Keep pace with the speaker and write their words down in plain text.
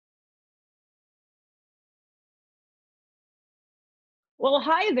Well,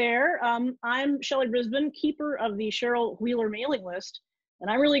 hi there. I'm Shelley Brisbane, keeper of the Cheryl Wheeler mailing list, and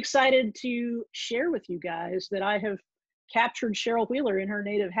I'm really excited to share with you guys that I have captured Cheryl Wheeler in her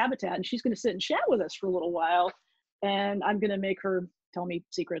native habitat, and she's going to sit and chat with us for a little while, and I'm going to make her tell me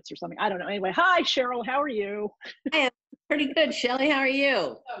secrets or something. I don't know. Anyway, hi, Cheryl. How are you? I am pretty good, Shelley. How are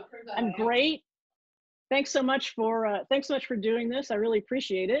you? I'm great. Thanks so much for doing this. I really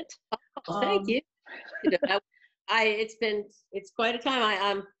appreciate it. Oh, thank you. You know, it's quite a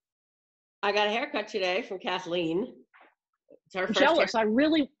time. I got a haircut today from Kathleen. It's her I'm first jealous.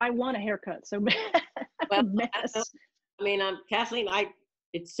 haircut. I want a haircut so bad. I'm a Well, mess. Kathleen.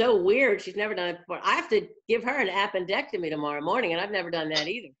 It's so weird. She's never done it before. I have to give her an appendectomy tomorrow morning, and I've never done that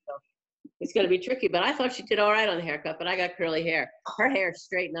either. So it's going to be tricky. But I thought she did all right on the haircut. But I got curly hair. Her hair is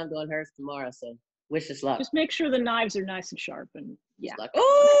straight, and I'm doing hers tomorrow. So wish us luck. Just make sure the knives are nice and sharp, and yeah.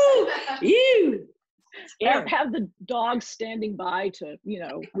 Oh, you. Have the dog standing by to,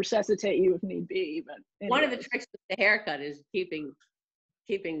 resuscitate you if need be. But one of the tricks with the haircut is keeping,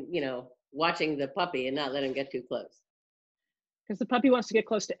 watching the puppy and not let him get too close. Because the puppy wants to get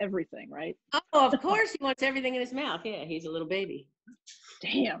close to everything, right? Oh, of course he wants everything in his mouth. Yeah, he's a little baby.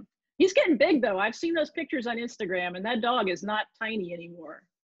 Damn. He's getting big, though. I've seen those pictures on Instagram, and that dog is not tiny anymore.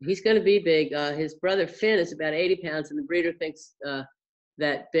 He's going to be big. His brother Finn is about 80 pounds, and the breeder thinks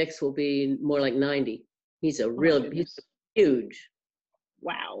that Bix will be more like 90. He's he's huge.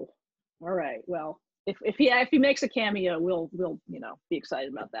 Wow. All right. Well, if he makes a cameo, we'll be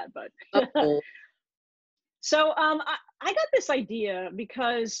excited about that. But so I got this idea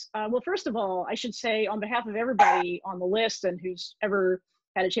because well, first of all, I should say on behalf of everybody on the list and who's ever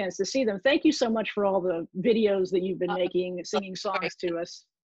had a chance to see them, thank you so much for all the videos that you've been making, singing songs to us.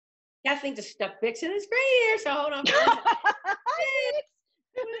 Kathleen just stuck Bix in his great ear, so hold on.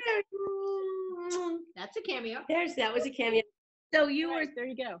 That's a cameo. That was a cameo. So there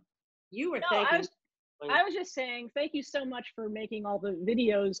you go. You were thinking. I was just saying thank you so much for making all the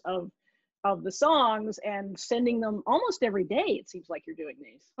videos of the songs and sending them almost every day. It seems like you're doing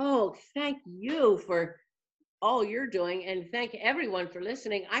these. Oh, thank you for all you're doing, and thank everyone for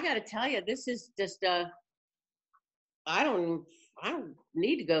listening. I got to tell you, this is just I don't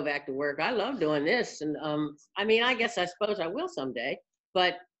need to go back to work. I love doing this, and I suppose I will someday,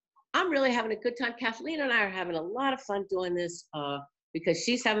 but I'm really having a good time. Kathleen and I are having a lot of fun doing this because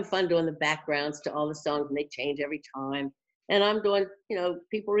she's having fun doing the backgrounds to all the songs, and they change every time. And I'm doing,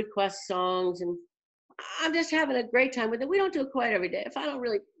 people request songs, and I'm just having a great time with it. We don't do it quite every day. If I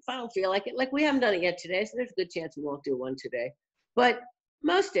don't feel like it, like we haven't done it yet today, so there's a good chance we won't do one today. But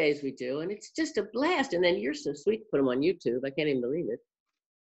most days we do, and it's just a blast. And then you're so sweet to put them on YouTube. I can't even believe it.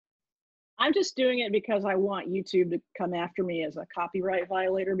 I'm just doing it because I want YouTube to come after me as a copyright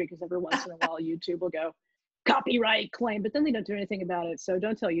violator, because every once in a while YouTube will go copyright claim, but then they don't do anything about it. So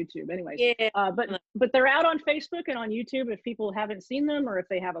don't tell YouTube. Anyways, yeah. But they're out on Facebook and on YouTube if people haven't seen them, or if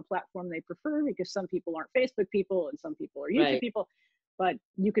they have a platform they prefer, because some people aren't Facebook people and some people are YouTube people. But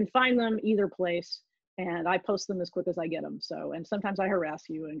you can find them either place, and I post them as quick as I get them. So, and sometimes I harass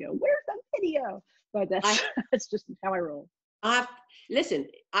you and go, "Where's the video?" But that's just how I roll. Listen,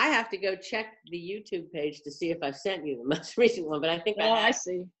 I have to go check the YouTube page to see if I've sent you the most recent one, but I think I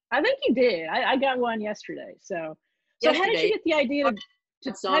see. I think you did. I got one yesterday. So how did you get the idea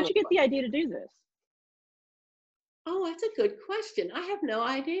to do this? Oh, that's a good question. I have no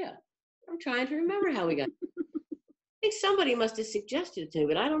idea. I'm trying to remember how we got. I think somebody must have suggested it to me,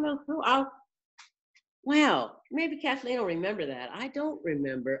 but I don't know who. Wow, maybe Kathleen will remember that. I don't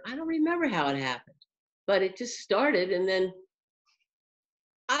remember how it happened, but it just started, and then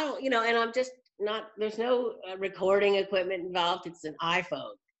and I'm just not, there's no recording equipment involved. It's an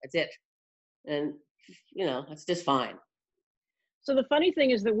iPhone. That's it. And, it's just fine. So the funny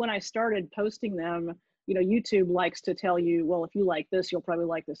thing is that when I started posting them, YouTube likes to tell you, well, if you like this, you'll probably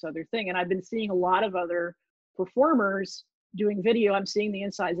like this other thing. And I've been seeing a lot of other performers doing video. I'm seeing the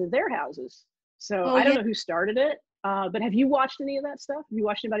insides of their houses. So I don't know who started it, but have you watched any of that stuff? Have you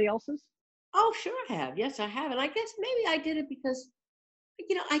watched anybody else's? Oh, sure I have. Yes, I have. And I guess maybe I did it because,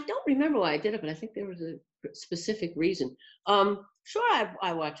 I don't remember why I did it, but I think there was a specific reason. Sure,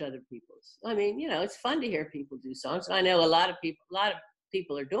 I watch other people's. It's fun to hear people do songs. And I know a lot of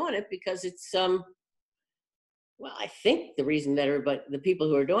people are doing it because it's I think the reason that the people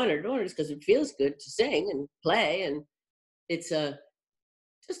who are doing it is because it feels good to sing and play, and it's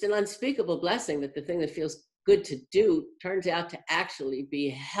just an unspeakable blessing that the thing that feels good to do turns out to actually be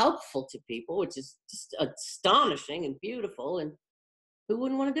helpful to people, which is just astonishing and beautiful. And who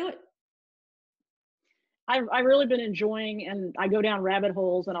wouldn't want to do it? I've really been enjoying, and I go down rabbit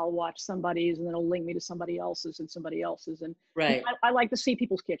holes and I'll watch somebody's and then it'll link me to somebody else's and somebody else's. And Right. I like to see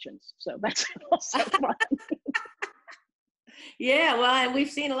people's kitchens. So that's also fun. Yeah, well, and we've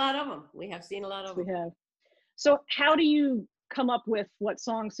seen a lot of them. We have seen a lot of We them. have. So how do you come up with what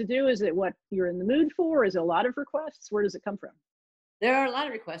songs to do? Is it what you're in the mood for? Is it a lot of requests? Where does it come from? There are a lot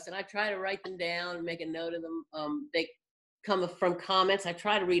of requests, and I try to write them down, make a note of them. They come from comments. I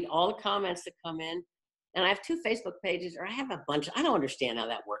try to read all the comments that come in. And I have 2 Facebook pages, or I have a bunch. I don't understand how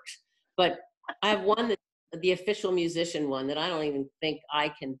that works. But I have one that the official musician one that I don't even think I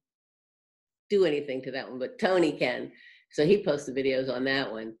can do anything to that one, but Tony can. So he posts the videos on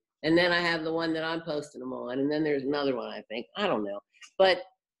that one. And then I have the one that I'm posting them on. And then there's another one, I think. I don't know. But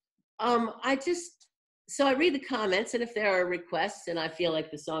I just, so I read the comments, and if there are requests and I feel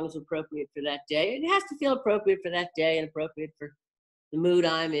like the song is appropriate for that day, it has to feel appropriate for that day and appropriate for the mood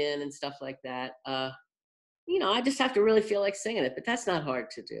I'm in and stuff like that. You know, I just have to really feel like singing it, but that's not hard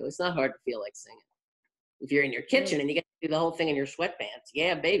to do. It's not hard to feel like singing. If you're in your kitchen and you get to do the whole thing in your sweatpants,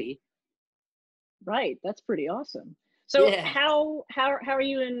 yeah, baby. Right. That's pretty awesome. So Yeah. how are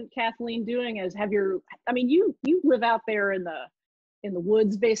you and Kathleen doing as have your I mean you live out there in the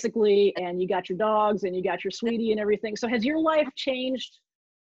woods basically, and you got your dogs and you got your sweetie and everything. So has your life changed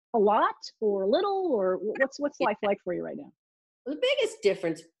a lot or a little, or what's life like for you right now? The biggest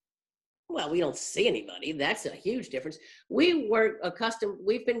difference, well, we don't see anybody. That's a huge difference. We were accustomed.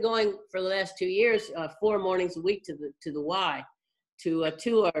 We've been going for the last 2 years, 4 mornings a week to the Y, to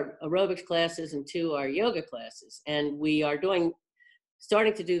 2 our aerobics classes and 2 our yoga classes, and we are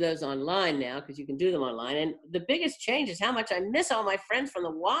starting to do those online now because you can do them online. And the biggest change is how much I miss all my friends from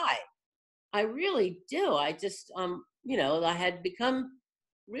the Y. I really do. I just, you know, I had become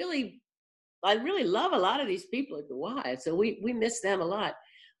really, I really love a lot of these people at the Y, so we miss them a lot.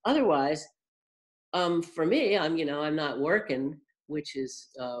 Otherwise, for me, you know, I'm not working, which is,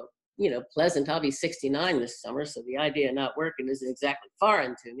 you know, pleasant. I'll be 69 this summer, so the idea of not working isn't exactly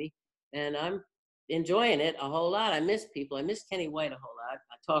foreign to me, and I'm enjoying it a whole lot. I miss people. I miss Kenny White a whole lot.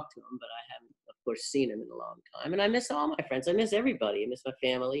 I talk to him, but I haven't, of course, seen him in a long time. And I miss all my friends. I miss everybody. I miss my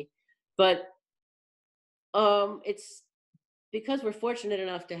family. But it's because we're fortunate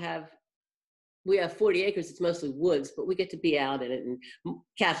enough to have we have 40 acres. It's mostly woods, but we get to be out in it. And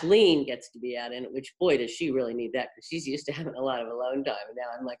Kathleen gets to be out in it, which boy, does she really need that, because she's used to having a lot of alone time. And now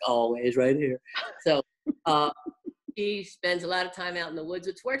I'm like always right here. So she spends a lot of time out in the woods,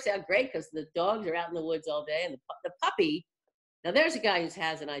 which works out great because the dogs are out in the woods all day. And the puppy, now there's a guy who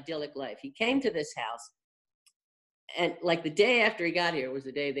has an idyllic life. He came to this house, and like the day after he got here was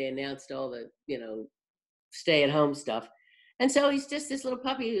the day they announced all the, you know, stay at home stuff. And so he's just this little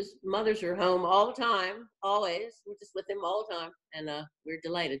puppy whose mothers are home all the time, always. We're just with him all the time, and we're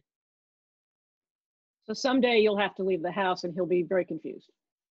delighted. So someday you'll have to leave the house and he'll be very confused.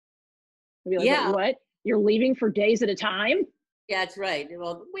 He'll be like, wait, Yeah, what? You're leaving for days at a time? yeah, that's right.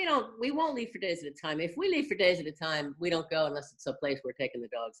 Well, we won't leave for days at a time. If we leave for days at a time, we don't go unless it's a place we're taking the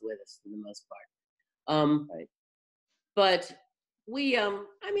dogs with us for the most part. Right. But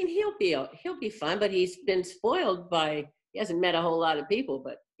I mean, he'll be fine, but he's been spoiled by, he hasn't met a whole lot of people,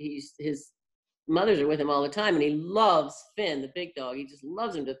 but his mothers are with him all the time, and he loves Finn, the big dog. He just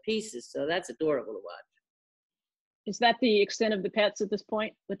loves him to pieces. So that's adorable to watch. Is that the extent of the pets at this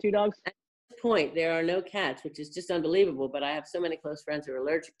point, the 2 dogs? At this point, there are no cats, which is just unbelievable. But I have so many close friends who are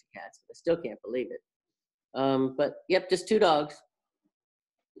allergic to cats, but I still can't believe it. But yep, just 2 dogs.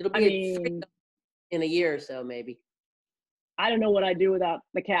 It'll I be mean, in a year or so, maybe. I don't know what I'd do without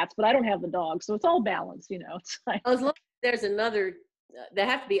the cats, but I don't have the dogs, so it's all balanced, you know. It's like, As long as there's another, there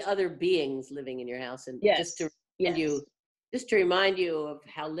have to be other beings living in your house, and yes, yes. just to remind you of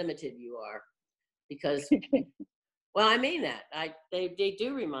how limited you are, because, well, I mean that. They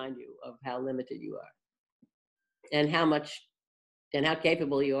do remind you of how limited you are, and how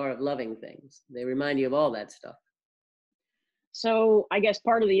capable you are of loving things. They remind you of all that stuff. So I guess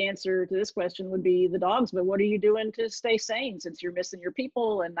part of the answer to this question would be the dogs, but what are you doing to stay sane since you're missing your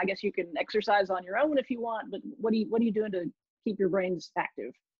people? And I guess you can exercise on your own if you want, but what are you doing to keep your brains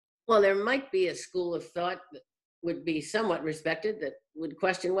active? Well, there might be a school of thought that would be somewhat respected that would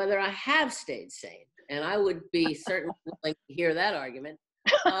question whether I have stayed sane, and I would be certainly willing to hear that argument.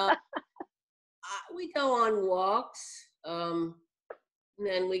 Uh, we go on walks, and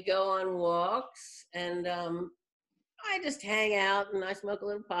then we go on walks, and I just hang out and I smoke a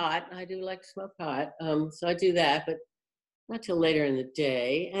little pot. I do like to smoke pot, so I do that, but not till later in the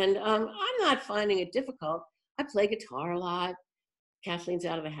day. And I'm not finding it difficult. I play guitar a lot. Kathleen's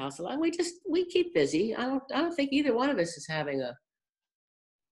out of the house a lot. We keep busy. I don't think either one of us is having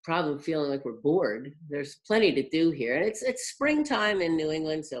problem feeling like we're bored. There's plenty to do here, and it's springtime in New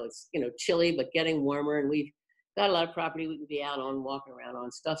England, so it's chilly but getting warmer, and we've got a lot of property we can be out on, walking around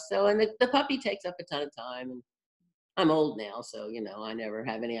on stuff. So, and the puppy takes up a ton of time, and I'm old now, so I never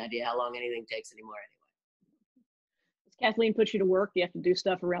have any idea how long anything takes anymore. Does Kathleen put you to work? Do you have to do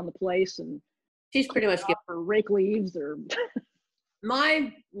stuff around the place and She's pretty much or rake leaves or?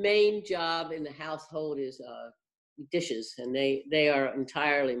 My main job in the household is dishes, and they are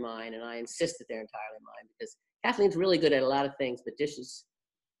entirely mine, and I insist that they're entirely mine because Kathleen's really good at a lot of things, but dishes,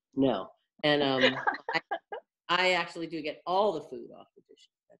 no. And I actually do get all the food off the dishes.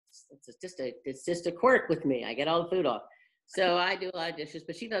 It's just a quirk with me. I get all the food off. So I do a lot of dishes,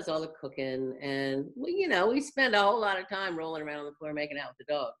 but she does all the cooking, and we spend a whole lot of time rolling around on the floor making out with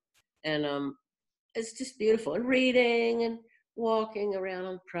the dog, and it's just beautiful, and reading and walking around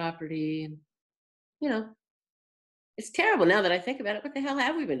on property, and it's terrible now that I think about it. What the hell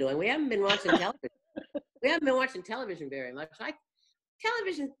have we been doing? We haven't been watching television. We haven't been watching television very much.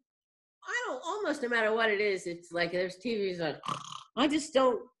 Television, I don't, almost no matter what it is, it's like there's TVs on. I just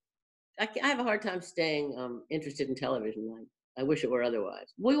don't, I have a hard time staying interested in television. I wish it were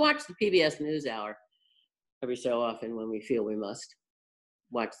otherwise. We watch the PBS NewsHour every so often when we feel we must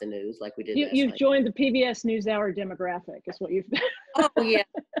watch the news, like we did last You've night. joined the PBS NewsHour demographic, is what you've done. Oh, yeah.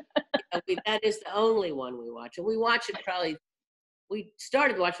 That is the only one we watch. And we watch it we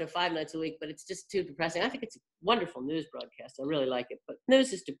started watching it 5 nights a week, but it's just too depressing. I think it's a wonderful news broadcast. I really like it, but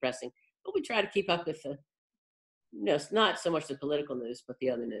news is depressing. But we try to keep up with not so much the political news, but the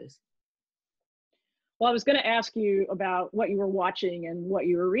other news. Well, I was going to ask you about what you were watching and what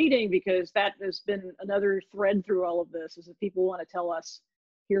you were reading, because that has been another thread through all of this, is that people want to tell us,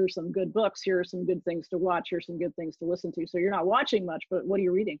 here are some good books, here are some good things to watch, here's some good things to listen to. So you're not watching much, but what are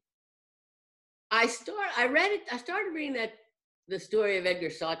you reading? I started reading the Story of Edgar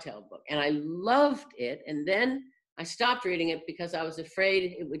Sawtelle book, and I loved it. And then I stopped reading it because I was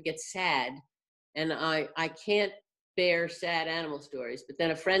afraid it would get sad, and I can't bear sad animal stories. But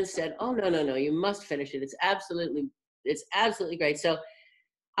then a friend said, "Oh, no, you must finish it. It's absolutely great." So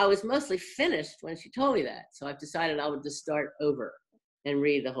I was mostly finished when she told me that. So I've decided I would just start over and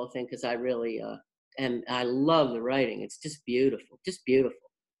read the whole thing, because I really and I love the writing. It's just beautiful, just beautiful.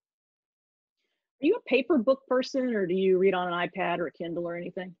 Are you a paper book person, or do you read on an iPad or a Kindle or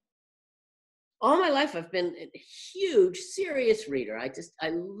anything? All my life, I've been a huge, serious reader. I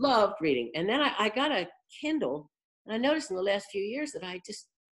loved reading. And then I got a Kindle, and I noticed in the last few years that I just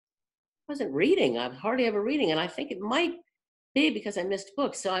wasn't reading. I'm hardly ever reading. And I think it might be because I missed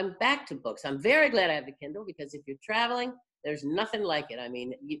books. So I'm back to books. I'm very glad I have the Kindle, because if you're traveling, there's nothing like it. I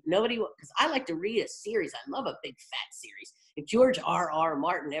mean, because I like to read a series. I love a big fat series. If George R.R.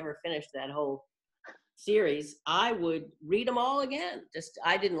 Martin ever finished that whole series, I would read them all again.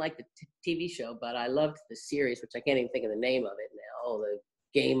 I didn't like the TV show, but I loved the series, which I can't even think of the name of it now. Oh, the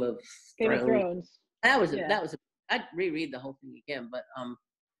Game of Thrones. I'd reread the whole thing again. But how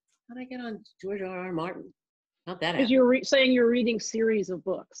did I get on George R.R. Martin? Not that. Because you're saying you're reading series of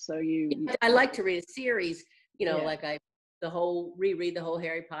books, so I like to read a series. Like I reread the whole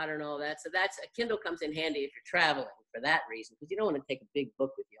Harry Potter and all that. So a Kindle comes in handy if you're traveling for that reason, because you don't want to take a big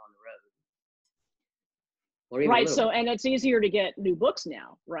book with you on the road. Right. So, and it's easier to get new books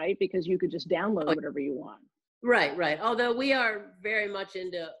now, right? Because you could just download whatever you want. Right. Although we are very much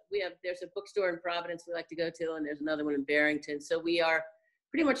there's a bookstore in Providence we like to go to, and there's another one in Barrington. So we are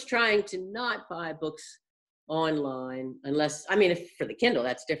pretty much trying to not buy books online unless, if for the Kindle,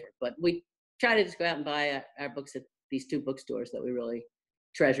 that's different. But we try to just go out and buy our books at these 2 bookstores that we really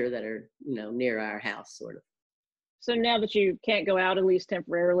treasure that are, near our house, sort of. So now that you can't go out, at least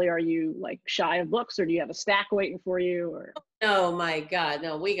temporarily, are you like shy of books, or do you have a stack waiting for you? Or oh my God,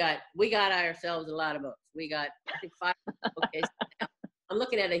 no, we got ourselves a lot of books. We got, I think, 5 bookcases now. I'm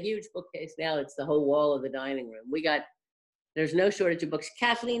looking at a huge bookcase now. It's the whole wall of the dining room. There's no shortage of books.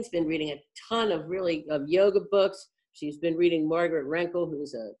 Kathleen's been reading a ton of yoga books. She's been reading Margaret Renkel,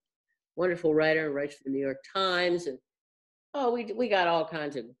 who's a wonderful writer, writes for the New York Times, and we got all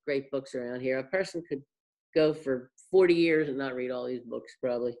kinds of great books around here. A person could go for 40 years and not read all these books,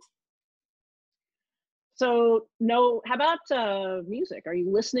 probably. So how about music? Are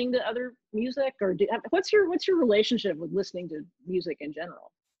you listening to other music, or what's your relationship with listening to music in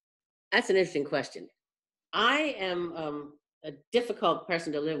general? That's an interesting question. I am a difficult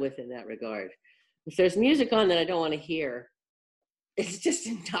person to live with in that regard. If there's music on that I don't want to hear, it's just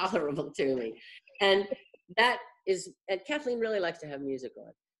intolerable to me. And Kathleen really likes to have music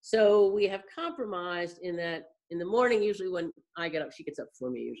on. So we have compromised in that in the morning, usually when I get up, she gets up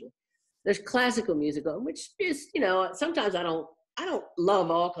for me usually. There's classical music on, which is, sometimes I don't I don't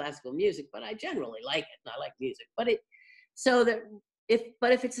love all classical music, but I generally like it, and I like music. But so that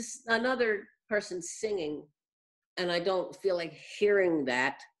if it's another person singing, and I don't feel like hearing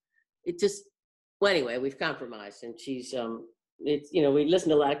that, it just, well, anyway, we've compromised, and she's it's, we listen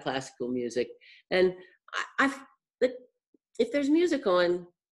to a lot of classical music, and but if there's music on,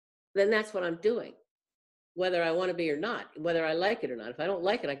 then that's what I'm doing, whether I want to be or not, whether I like it or not. If I don't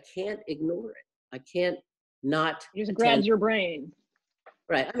like it, I can't ignore it. I can't not It just attend. grabs your brain.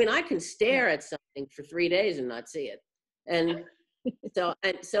 Right. I mean, I can stare at something for 3 days and not see it. And so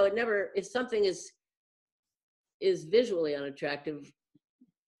it never, if something is visually unattractive,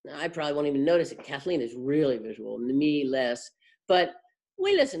 I probably won't even notice it. Kathleen is really visual, me less. But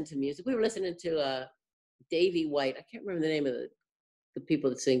we listen to music. We were listening to Davy White. I can't remember the name of the people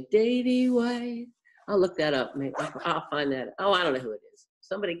that sing Davy White. I'll look that up. Maybe I'll find that. Oh, I don't know who it is.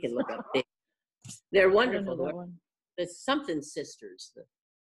 Somebody can look up. They're wonderful. The something sisters.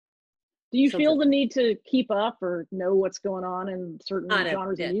 Do you feel the need to keep up or know what's going on in certain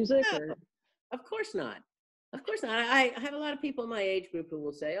genres of music? No, or? Of course not. Of course not. I have a lot of people in my age group who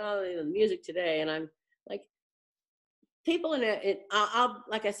will say, "Oh, the music today," and I'm like, people in it. I'll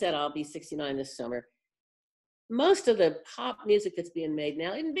like I said, I'll be 69 this summer. Most of the pop music that's being made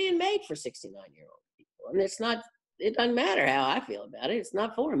now isn't being made for 69-year-old people, and it's not. It doesn't matter how I feel about it. It's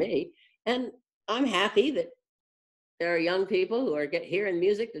not for me, and I'm happy that there are young people who are hearing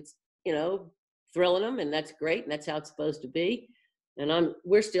music that's thrilling them, and that's great, and that's how it's supposed to be. And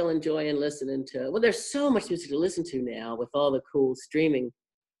we're still enjoying listening to. Well, there's so much music to listen to now with all the cool streaming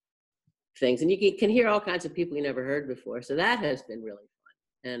things, and you can hear all kinds of people you never heard before. So that has been really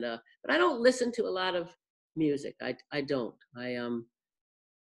fun. And but I don't listen to a lot of music. I don't. I'm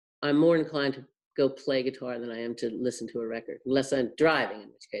more inclined to go play guitar than I am to listen to a record, unless I'm driving, in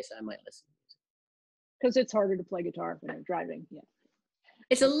which case I might listen to music. Because it's harder to play guitar when you're driving. Yeah.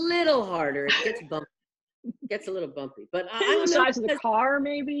 It's a little harder. It gets bumpy. Gets a little bumpy, but I don't know. The size of the car,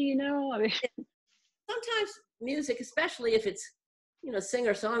 maybe, I mean, sometimes music, especially if it's,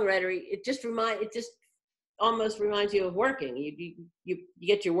 singer-songwriter, it just almost reminds you of working. You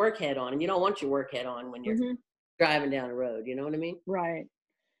get your work head on, and you don't want your work head on when you're driving down the road. You know what I mean? Right.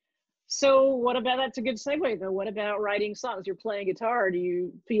 So what about, that's a good segue though. What about writing songs? You're playing guitar. Do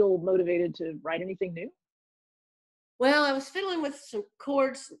you feel motivated to write anything new? Well, I was fiddling with some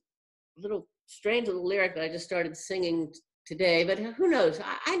chords, little strange little lyric that I just started singing today, but who knows?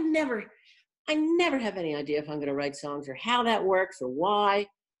 I never have any idea if I'm going to write songs or how that works or why.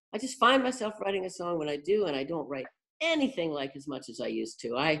 I just find myself writing a song when I do, and I don't write anything like as much as I used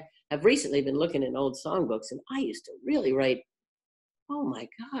to. I have recently been looking in old songbooks, and I used to really write, oh my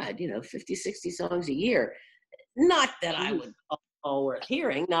God, 50, 60 songs a year. Not that I would all worth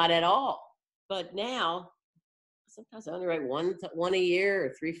hearing, not at all. But now, sometimes I only write one a year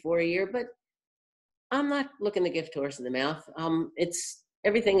or 3, 4 a year, but I'm not looking the gift horse in the mouth.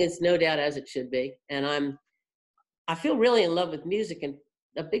 Everything is no doubt as it should be. And I feel really in love with music. And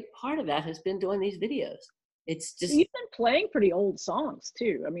a big part of that has been doing these videos. It's just. You've been playing pretty old songs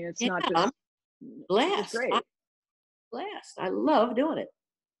too. I mean, it's not just. I'm blessed. It's great. I'm blessed. I love doing it.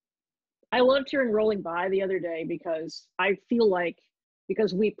 I loved hearing Rolling By the other day because I feel like,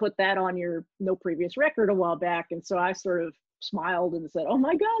 because we put that on your No Previous Record a while back. And so I sort of smiled and said, oh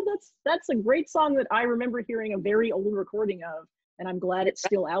my God, that's a great song that I remember hearing a very old recording of, and I'm glad it's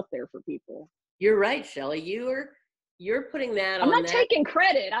still out there for people. You're right, Shelley. You're putting that on. I'm not taking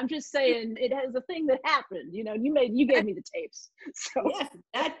credit. I'm just saying it has a thing that happened. You gave me the tapes. So yes,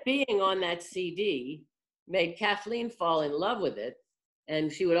 that being on that CD made Kathleen fall in love with it,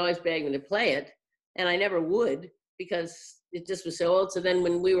 and she would always beg me to play it, and I never would because it just was so old. So then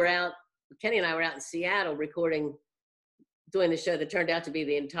when we were out, Kenny and I were out in Seattle doing the show that turned out to be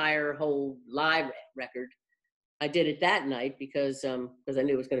the entire whole live record. I did it that night because I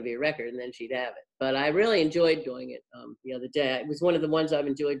knew it was going to be a record, and then she'd have it. But I really enjoyed doing it the other day. It was one of the ones I've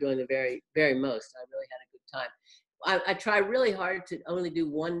enjoyed doing the very, very most. I really had a good time. I try really hard to only do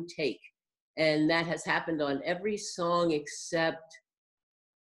one take, and that has happened on every song except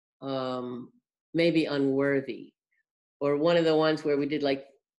maybe Unworthy, or one of the ones where we did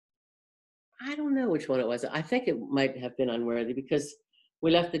I don't know which one it was. I think it might have been Unworthy because we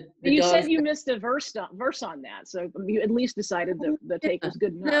left the you dogs. said you missed a verse on that, so you at least decided the take was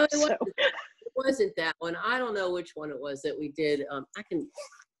good enough. No, it wasn't that one. I don't know which one it was that we did. I can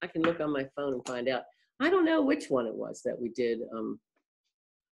look on my phone and find out. I don't know which one it was that we did.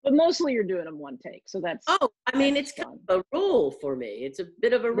 But mostly you're doing them one take, so that's. Oh, I mean, it's kind of a rule for me. It's a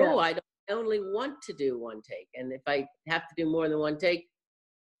bit of a rule. Yeah. I only want to do one take, and if I have to do more than one take,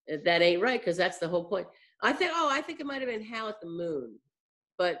 that ain't right, because that's the whole point. I think it might have been Howl at the Moon,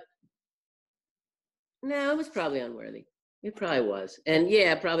 but no, it was probably Unworthy. It probably was. And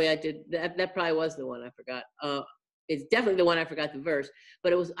yeah, probably I did that. That probably was the one I forgot. It's definitely the one I forgot the verse,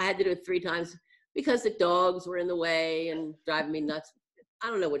 but I had to do it 3 times because the dogs were in the way and driving me nuts. I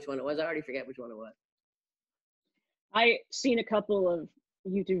don't know which one it was. I already forget which one it was. I seen a couple of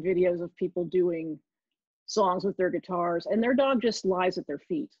YouTube videos of people doing songs with their guitars, and their dog just lies at their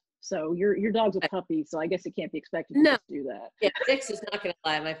feet. So your dog's a puppy, so I guess it can't be expected to No, just do that. yeah, Dix is not going to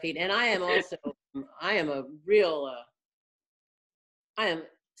lie at my feet. And I am also, I am a real, I am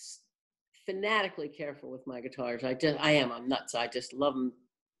fanatically careful with my guitars. I'm nuts. I just love them.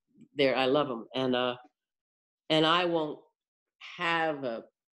 I love them. And I won't have a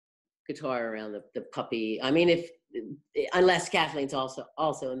guitar around the puppy. I mean, unless Kathleen's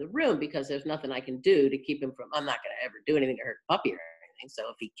also in the room, because there's nothing I can do to keep him from, I'm not going to ever do anything to hurt the puppy or anything. So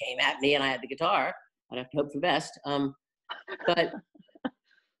if he came at me and I had the guitar, I'd have to hope for the best.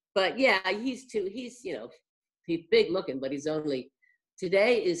 But yeah, he's big looking, but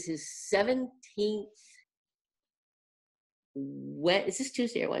today is his 17th. Is this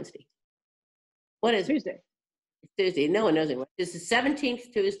Tuesday or Wednesday? What is Tuesday? It's Tuesday. No one knows anymore. This is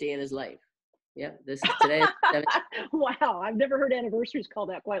 17th Tuesday in his life. Yep, this is today. Wow, I've never heard anniversaries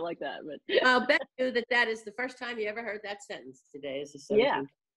called out quite like that. But I'll bet you that is the first time you ever heard that sentence. Today is the 17th. Yeah,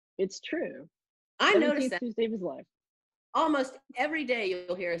 it's true. I noticed that Tuesday of his life. Almost every day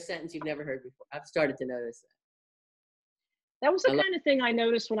you'll hear a sentence you've never heard before. I've started to notice that. That was the kind of thing I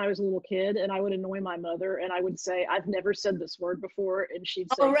noticed when I was a little kid, and I would annoy my mother, and I would say, "I've never said this word before," and she'd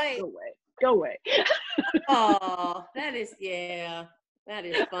say, right. "Go away, go away." Oh, that is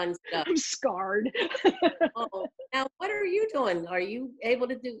fun stuff. I'm scarred. Oh, now what are you doing? Are you able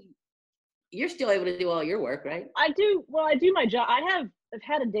to do? You're still able to do all your work, right? I do. Well, I do my job. I've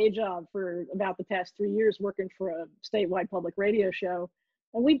had a day job for about the past 3 years, working for a statewide public radio show.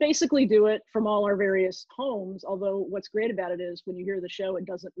 And we basically do it from all our various homes. Although what's great about it is when you hear the show, it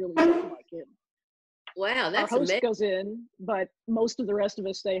doesn't really sound like it. Wow, that's our host amazing. Goes in, but most of the rest of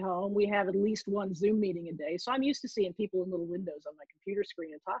us stay home. We have at least one Zoom meeting a day. So I'm used to seeing people in little windows on my computer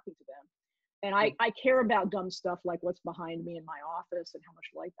screen and talking to them. And I care about dumb stuff like what's behind me in my office and how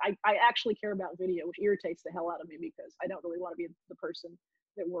much light. I actually care about video, which irritates the hell out of me because I don't really want to be the person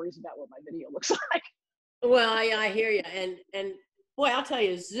that worries about what my video looks like. Well, I hear you. And boy, I'll tell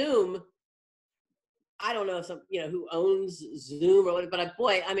you, Zoom, I don't know if who owns Zoom or what, but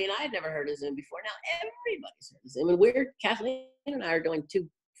boy, I mean, I had never heard of Zoom before. Now everybody's heard of Zoom. And Kathleen and I are doing 2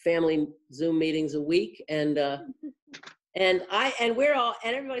 family Zoom meetings a week. And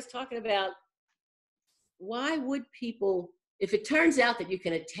everybody's talking about, why would people, if it turns out that you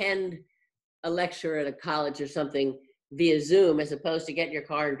can attend a lecture at a college or something via Zoom as opposed to get in your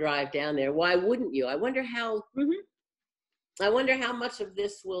car and drive down there, why wouldn't you? I wonder how much of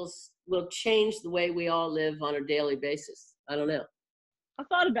this will change the way we all live on a daily basis. I don't know. I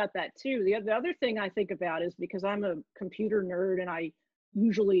thought about that too. The other thing I think about is, because I'm a computer nerd and I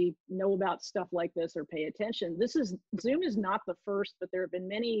usually know about stuff like this or pay attention, Zoom is not the first, but there have been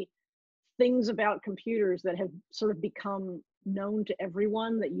many things about computers that have sort of become known to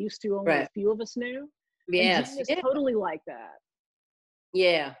everyone that used to only a few of us knew. Yes. Zoom is totally like that.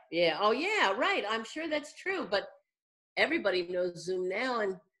 Yeah. Oh yeah, right. I'm sure that's true, but everybody knows Zoom now,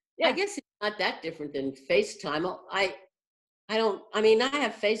 and I guess it's not that different than FaceTime. I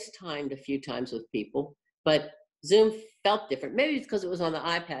have FaceTimed a few times with people, but Zoom felt different. Maybe it's because it was on the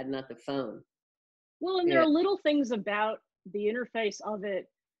iPad, not the phone. Well, and there are little things about the interface of it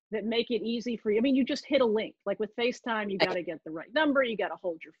that make it easy for you. I mean, you just hit a link. Like with FaceTime, you got to get the right number. You got to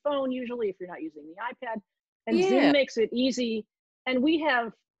hold your phone usually if you're not using the iPad. And Zoom makes it easy. And we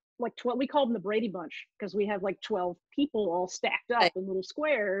have like 12, we call them the Brady Bunch, because we have like 12 people all stacked up in little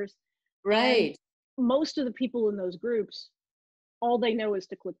squares. Right. And most of the people in those groups, all they know is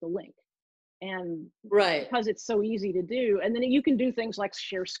to click the link. And because it's so easy to do. And then you can do things like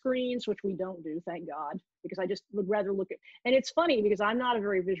share screens, which we don't do, thank God, because I just would rather look at, and it's funny because I'm not a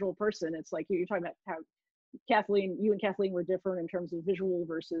very visual person. It's like you're talking about how you and Kathleen were different in terms of visual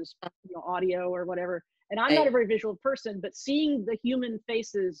versus audio or whatever. And I'm not a very visual person, but seeing the human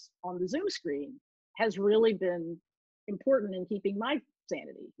faces on the Zoom screen has really been important in keeping my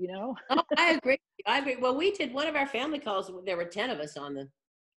sanity, Oh, I agree. Well, we did one of our family calls. There were 10 of us on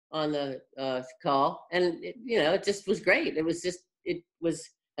the call, and it just was great. It was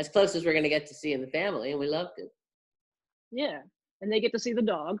as close as we're going to get to seeing the family, and we loved it. Yeah, and they get to see the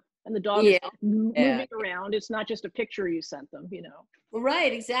dog, and the dog is moving around. It's not just a picture you sent them,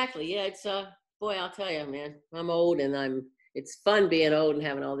 Right, exactly. Yeah, it's boy, I'll tell you, man, I'm old, and it's fun being old and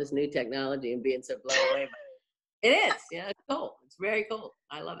having all this new technology and being so blown away by it. It is. Yeah, it's cool. It's very cool.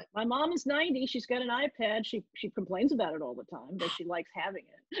 I love it. My mom is 90. She's got an iPad. She complains about it all the time, but she likes having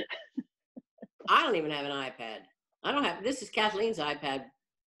it. I don't even have an iPad. I don't have, this is Kathleen's iPad.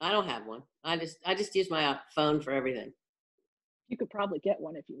 I don't have one. I just use my phone for everything. You could probably get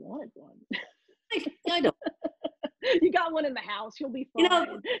one if you wanted one. I don't. You got one in the house. You'll be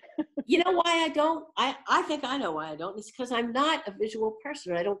fine. You know why I don't? I think I know why I don't. It's because I'm not a visual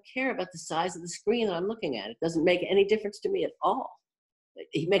person. I don't care about the size of the screen that I'm looking at. It doesn't make any difference to me at all.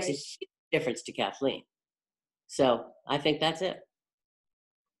 It makes a huge difference to Kathleen. So I think that's it.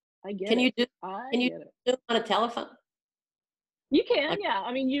 I get Can it. you do? I Can you get it. do it on a telephone? You can, yeah.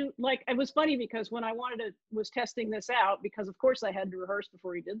 I mean, it was funny because when I was testing this out, because of course I had to rehearse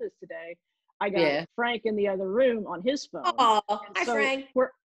before he did this today, I got Frank in the other room on his phone. Oh, hi, Frank.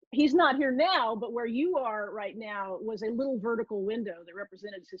 He's not here now, but where you are right now was a little vertical window that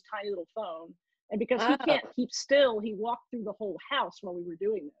represented his tiny little phone. And because he can't keep still, he walked through the whole house while we were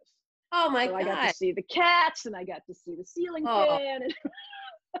doing this. Oh my God. I got to see the cats and I got to see the ceiling fan. And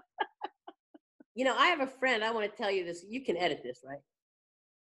you know, I have a friend, I want to tell you this. You can edit this, right?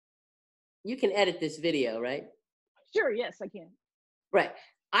 You can edit this video, right? Sure, yes, I can. Right.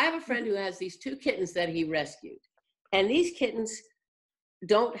 I have a friend who has these 2 kittens that he rescued. And these kittens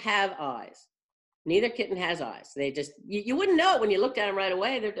don't have eyes. Neither kitten has eyes. They just, you wouldn't know it when you looked at them right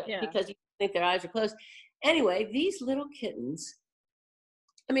away because you think their eyes are closed. Anyway, these little kittens,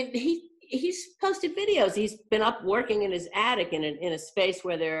 I mean, he's posted videos. He's been up working in his attic in a space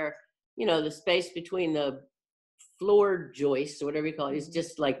where there, you know, the space between the floor joists or whatever you call it is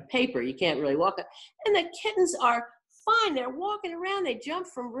just like paper. You can't really walk up. And the kittens are fine. They're walking around. They jump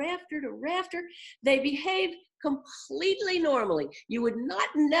from rafter to rafter. They behave completely normally. You would not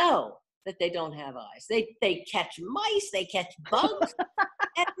know that they don't have eyes. They catch mice. They catch bugs.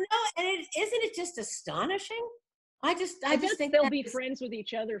 Isn't it just astonishing? I just think they'll be friends with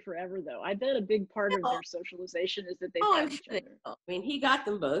each other forever, though. I bet a big part of their socialization is that they have each other. I mean, he got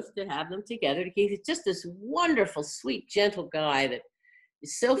them both to have them together. He's just this wonderful, sweet, gentle guy that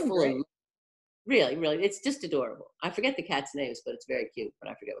is so full of really, really. It's just adorable. I forget the cats' names, but it's very cute. But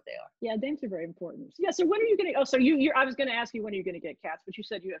I forget what they are. Yeah, names are very important. Yeah. So when are you going to? Oh, so I was going to ask you when are you going to get cats, but you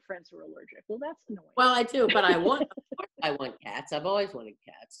said you have friends who are allergic. Well, that's annoying. Well, I do, but I want cats. I've always wanted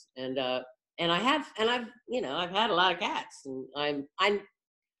cats, and I've had a lot of cats, and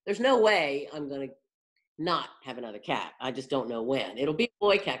there's no way I'm going to not have another cat. I just don't know when. It'll be a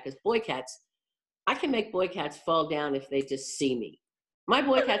boy cat because boy cats, I can make boy cats fall down if they just see me. My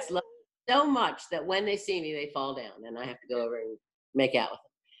boy cats love me so much that when they see me, they fall down, and I have to go over and make out with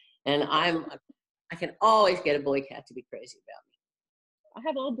them. And I can always get a boy cat to be crazy about me. I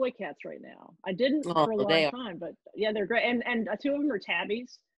have all boy cats right now. I didn't for a long time, but yeah, they're great. And 2 of them are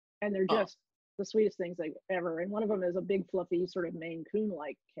tabbies, and they're just the sweetest things ever. And one of them is a big fluffy sort of Maine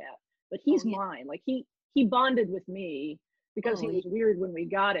Coon-like cat, but he's mine. Like he bonded with me because he was weird when we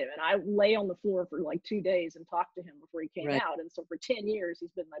got him, and I lay on the floor for like 2 days and talked to him before he came out. And so for 10 years,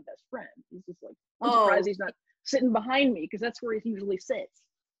 he's been my best friend. He's just like, I'm surprised he's not sitting behind me because that's where he usually sits.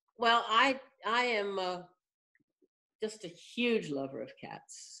 Well, I am just a huge lover of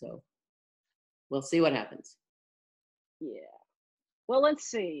cats, so we'll see what happens. Yeah. Well,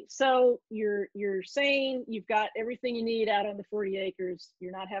 let's see. So you're saying you've got everything you need out on the 40 acres.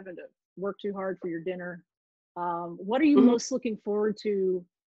 You're not having to work too hard for your dinner. What are you most looking forward to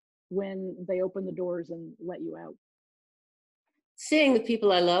when they open the doors and let you out? Seeing the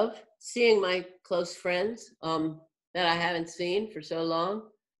people I love, seeing my close friends that I haven't seen for so long,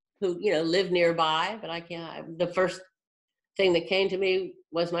 who live nearby, but I can't. The first thing that came to me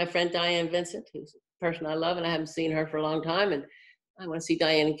was my friend Diane Vincent, who's a person I love, and I haven't seen her for a long time, and I want to see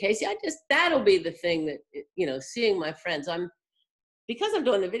Diane and Casey. That'll be the thing that, seeing my friends. Because I'm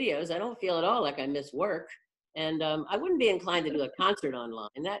doing the videos, I don't feel at all like I miss work. And I wouldn't be inclined to do a concert online.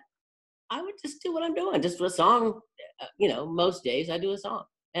 That I would just do what I'm doing, just a song. Most days I do a song.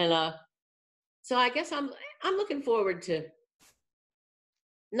 And so I guess I'm looking forward to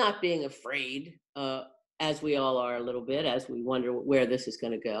not being afraid, as we all are a little bit, as we wonder where this is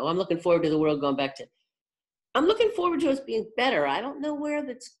going to go. I'm looking forward to the world going back to I'm looking forward to us being better. I don't know where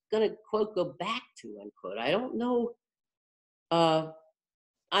that's going to, quote, go back to, unquote. I don't know.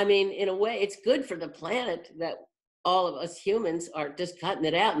 I mean, in a way, it's good for the planet that all of us humans are just cutting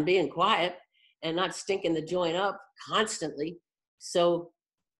it out and being quiet and not stinking the joint up constantly. So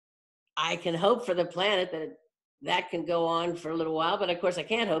I can hope for the planet that can go on for a little while. But of course, I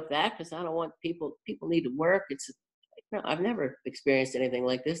can't hope that because I don't want people need to work. I've never experienced anything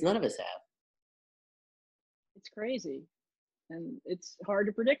like this. None of us have. It's crazy. and it's hard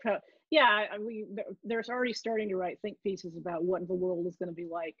to predict how. Yeah, there's already starting to write think pieces about what the world is going to be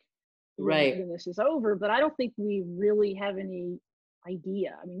like Right. when this is over, but I don't think we really have any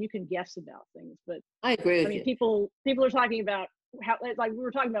idea. I mean, you can guess about things, but I agree I with mean, you. people are talking about how, like we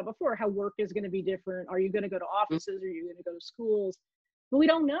were talking about before, how work is going to be different. Are you going to go to Mm. offices? Are you going to go to schools? But we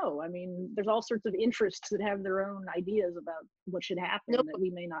don't know. I mean, there's all sorts of interests that have their own ideas about what should No, happen that we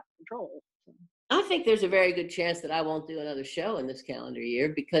may not control. So. I think there's a very good chance that I won't do another show in this calendar year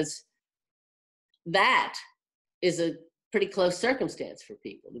because that is a pretty close circumstance for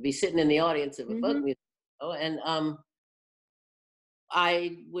people to be sitting in the audience of a folk Hmm. music show. And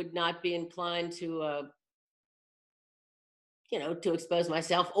I would not be inclined to, to expose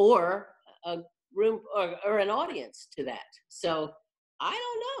myself or a room or an audience to that. So I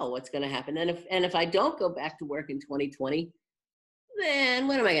don't know what's going to happen. And if I don't go back to work in 2020, then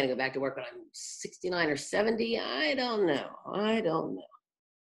when am I going to go back to work when I'm 69 or 70? I don't know. I don't know.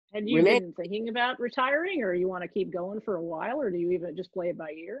 Had you Remain. been thinking about retiring, or you want to keep going for a while, or do you even just play it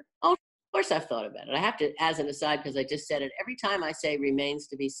by ear? Oh, of course I've thought about it. I have to, as an aside, because I just said it. Every time I say remains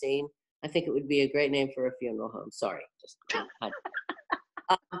to be seen, I think it would be a great name for a funeral home. Sorry. Just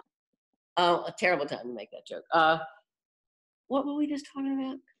a terrible time to make that joke. What were we just talking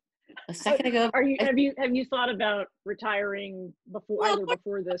about a second ago? Are you have you thought about retiring before, Well, either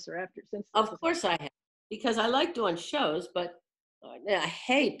before this or after, since this of has course I have, because I like doing shows, but I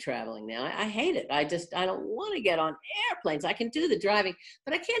hate traveling now. I hate it. I don't want to get on airplanes. I can do the driving,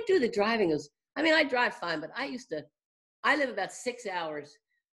 but I can't do the driving as, I mean, I drive fine, but I live about 6 hours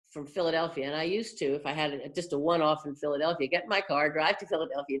from Philadelphia. And I used to, if I had just a one-off in Philadelphia, get in my car, drive to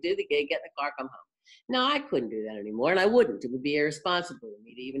Philadelphia, do the gig, get in the car, come home. No, I couldn't do that anymore. And I wouldn't. It would be irresponsible of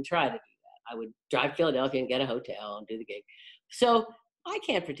me to even try to do that. I would drive to Philadelphia and get a hotel and do the gig. So I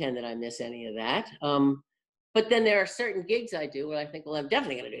can't pretend that I miss any of that. But then there are certain gigs I do where I think, well, I'm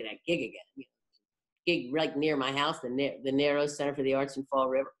definitely going to do that gig again. Gig right near my house, the Narrows Center for the Arts in Fall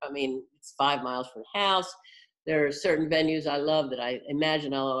River. I mean, it's 5 miles from the house. There are certain venues I love that I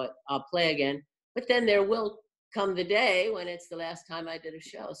imagine I'll play again. But then there will come the day when it's the last time I did a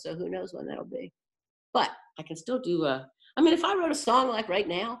show. So who knows when that'll be. But I can still do I mean, if I wrote a song like right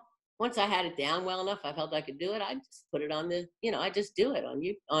now, once I had it down well enough, I felt I could do it, I'd just put it on I just do it on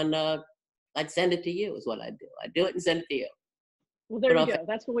you on I'd send it to you is what I'd do. I'd do it and send it to you. Well, there Put it you on go.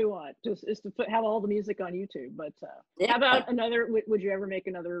 That's what we want. Just is to have all the music on YouTube. But how Yeah. about another? Would you ever make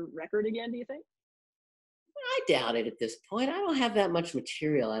another record again? Do you think? I doubt it at this point. I don't have that much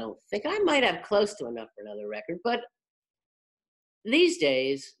material, I don't think. I might have close to enough for another record, but these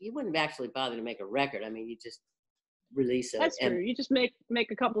days you wouldn't actually bother to make a record. I mean, you just release a That's true. You just make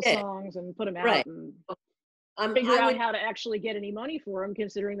a couple yeah, songs and put them out right. and figure I out would how to actually get any money for them,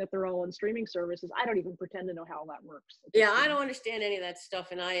 considering that they're all on streaming services. I don't even pretend to know how that works at this yeah, I point. don't understand any of that stuff,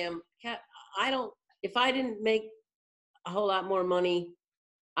 and I don't if I didn't make a whole lot more money,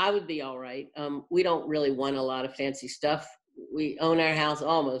 I would be all right. We don't really want a lot of fancy stuff. We own our house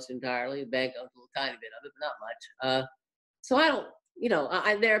almost entirely. The bank owns a little tiny bit of it, but not much. So I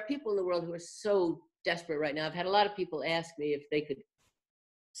don't, there are people in the world who are so desperate right now. I've had a lot of people ask me if they could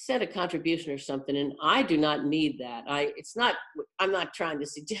send a contribution or something, and I do not need that. I'm not trying to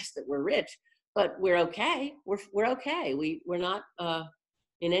suggest that we're rich, but we're okay. We're okay. We're not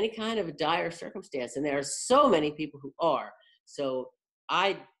in any kind of a dire circumstance, and there are so many people who are. So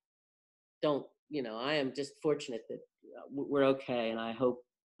I don't, I am just fortunate that we're okay, and I hope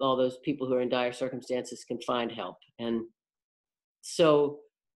all those people who are in dire circumstances can find help. And so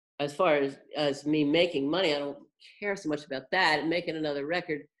as far as me making money, I don't care so much about that. And making another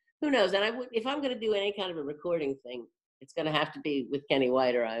record, who knows? And if I'm going to do any kind of a recording thing, it's going to have to be with Kenny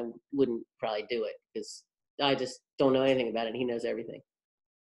White, or I wouldn't probably do it because I just don't know anything about it. And he knows everything.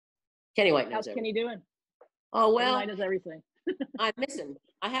 Kenny White knows How's everything. Kenny doing? Oh Kenny well, White knows everything. I miss him.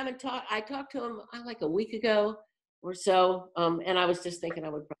 I talked to him like a week ago or so, and I was just thinking I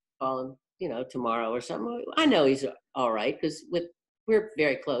would probably call him, tomorrow or something. I know he's all right because we're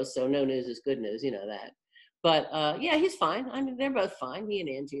very close, so no news is good news, you know that. But yeah, he's fine. I mean, they're both fine. He and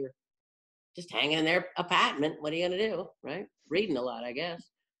Angie are just hanging in their apartment. What are you gonna do, right? Reading a lot, I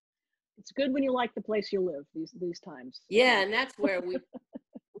guess. It's good when you like the place you live these times. Yeah, and that's where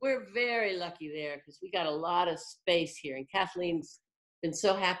we're very lucky there because we got a lot of space here. And Kathleen's been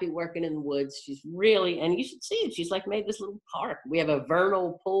so happy working in the woods. She's really, and you should see it. She's like made this little park. We have a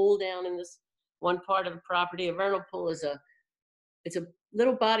vernal pool down in this one part of the property. A vernal pool it's a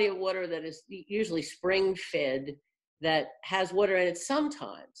little body of water that is usually spring fed that has water in it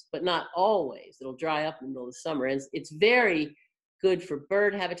sometimes, but not always. It'll dry up in the middle of the summer. And it's very good for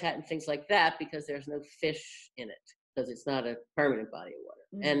bird habitat and things like that because there's no fish in it. because it's not a permanent body of water.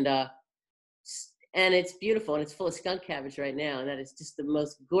 Mm. And it's beautiful, and it's full of skunk cabbage right now, and that is just the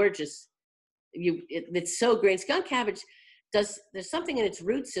most gorgeous. It's so green. Skunk cabbage there's something in its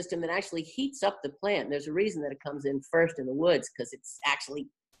root system that actually heats up the plant. There's a reason that it comes in first in the woods, because it's actually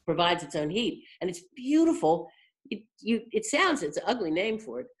provides its own heat, and it's beautiful. It's an ugly name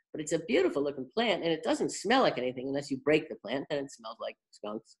for it, but it's a beautiful looking plant, and it doesn't smell like anything unless you break the plant, and it smells like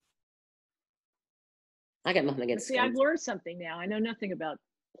skunks. I got nothing against See, I've skunks. learned something now. I know nothing about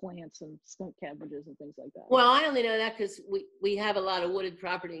plants and skunk cabbages and things like that. Well, I only know that because we have a lot of wooded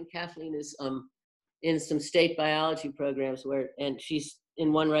property, and Kathleen is in some state biology programs and she's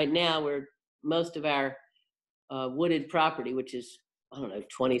in one right now where most of our wooded property, which is, I don't know,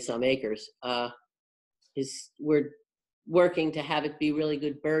 20 some acres, we're working to have it be really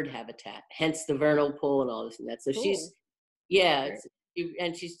good bird habitat, hence the vernal pool and all this and that. So Cool.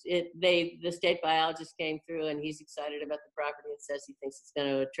 the state biologist came through, and he's excited about the property and says he thinks it's going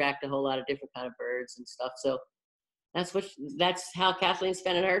to attract a whole lot of different kind of birds and stuff. So that's how Kathleen's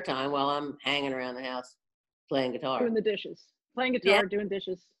spending her time while I'm hanging around the house playing guitar. Doing the dishes. Playing guitar, doing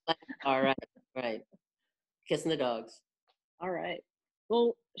dishes. All right, right. Kissing the dogs. All right.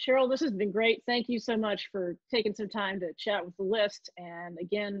 Well, Cheryl, this has been great. Thank you so much for taking some time to chat with the list. And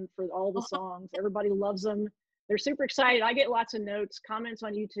again, for all the songs, everybody loves them. They're super excited. I get lots of notes, comments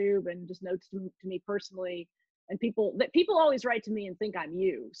on YouTube, and just notes to me personally. And people always write to me and think I'm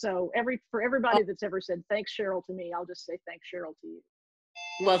you. So for everybody that's ever said thanks Cheryl to me, I'll just say thanks Cheryl to you.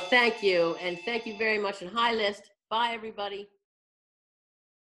 Well, thank you, and thank you very much. And hi, list. Bye, everybody.